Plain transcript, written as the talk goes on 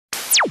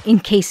in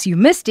case you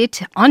missed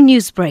it on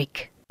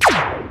Newsbreak.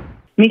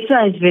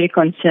 MISA is very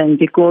concerned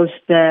because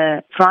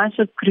the price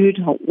of crude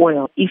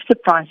oil, if the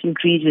price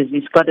increases,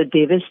 it's got a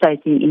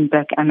devastating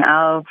impact on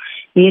our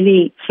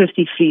nearly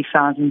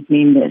 53,000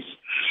 members.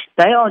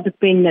 They are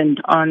dependent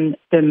on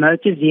the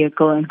motor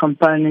vehicle and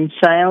component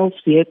sales,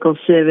 vehicle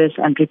service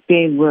and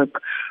repair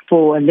work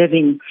for a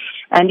living.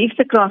 And if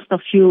the cost of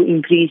fuel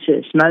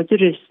increases,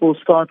 motorists will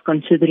start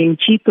considering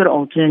cheaper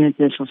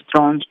alternatives of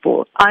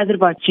transport, either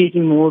by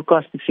choosing more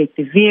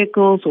cost-effective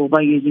vehicles or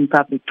by using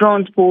public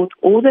transport,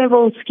 or they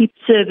will skip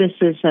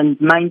services and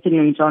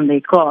maintenance on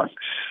their cars,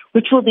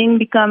 which will then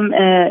become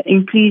an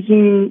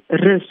increasing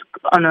risk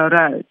on our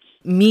roads.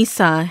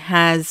 MISA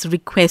has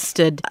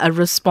requested a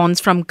response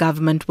from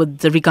government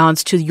with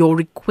regards to your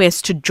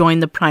request to join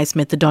the price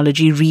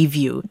methodology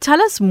review.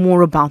 Tell us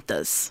more about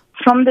this.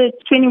 From the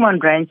 21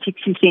 rand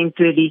 60 cents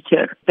per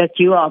litre that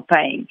you are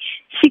paying,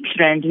 6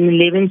 rand and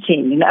 11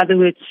 cents, in other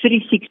words,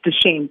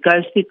 36%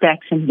 goes to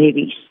tax and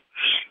levies.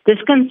 This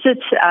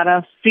consists out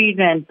of 3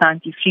 rand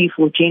 93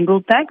 for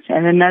general tax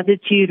and another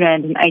 2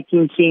 rand and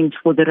 18 cents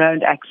for the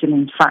road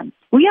accident fund.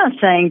 We are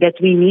saying that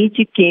we need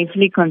to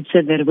carefully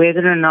consider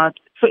whether or not,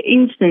 for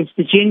instance,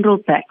 the general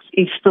tax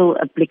is still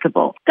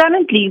applicable.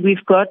 Currently,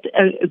 we've got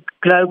a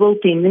global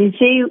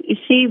tendency.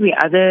 See,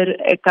 other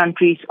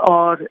countries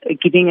are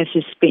giving a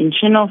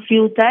suspension of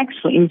fuel tax.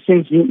 For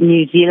instance,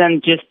 New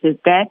Zealand just did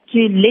that to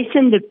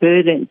lessen the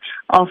burden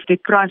of the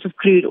price of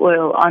crude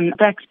oil on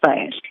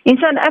taxpayers. In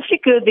South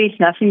Africa, there's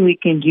nothing we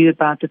can do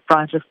about the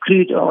price of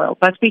crude oil,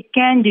 but we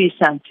can do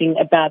something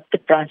about the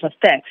price of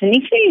tax. And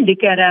if you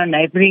look at our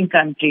neighboring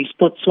countries,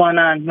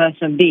 Botswana and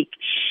Mozambique,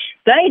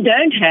 they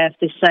don't have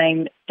the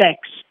same tax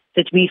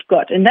that we've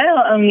got, and they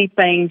are only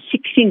paying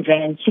 16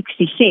 rand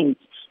 60 cents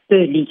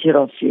per litre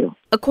of fuel.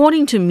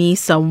 According to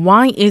MISA,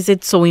 why is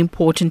it so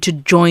important to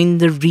join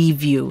the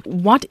review?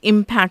 What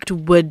impact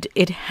would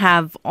it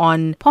have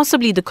on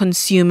possibly the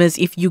consumers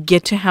if you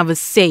get to have a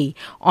say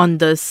on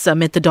this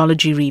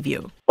methodology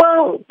review?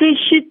 Well, there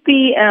should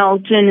be an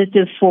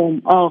alternative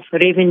form of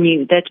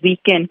revenue that we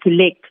can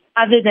collect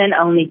other than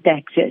only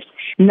taxes.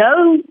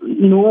 No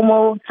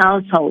normal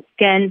household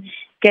can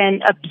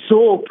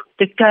absorb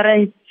the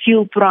current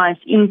fuel price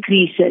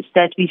increases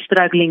that we're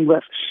struggling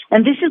with.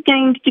 And this is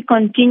going to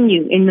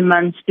continue in the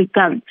months to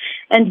come.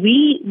 And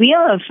we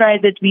are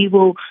afraid that we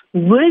will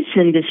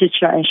worsen the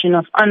situation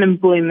of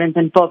unemployment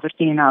and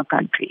poverty in our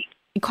country.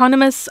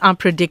 Economists are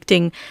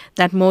predicting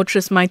that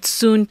motorists might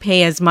soon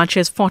pay as much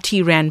as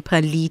 40 rand per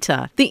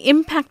litre. The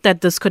impact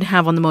that this could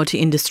have on the motor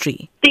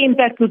industry? The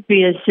impact would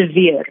be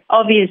severe.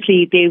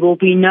 Obviously, there will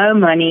be no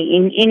money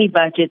in any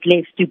budget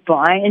left to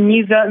buy a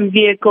new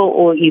vehicle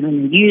or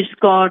even a used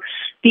car.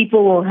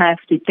 People will have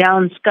to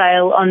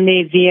downscale on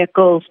their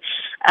vehicles.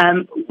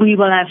 We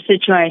will have a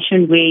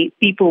situation where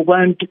people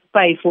won't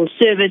pay for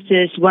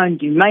services, won't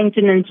do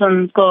maintenance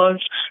on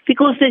cars,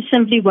 because they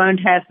simply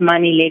won't have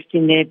money left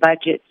in their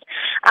budgets.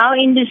 Our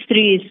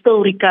industry is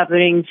still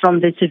recovering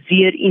from the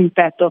severe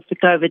impact of the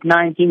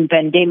COVID-19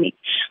 pandemic.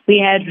 We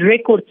had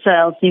record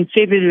sales in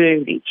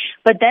February,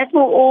 but that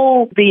will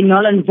all be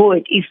null and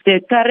void if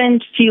the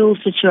current fuel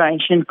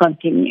situation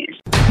continues.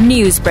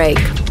 Newsbreak,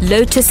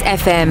 Lotus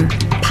FM,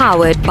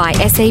 powered by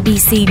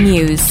SABC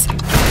News.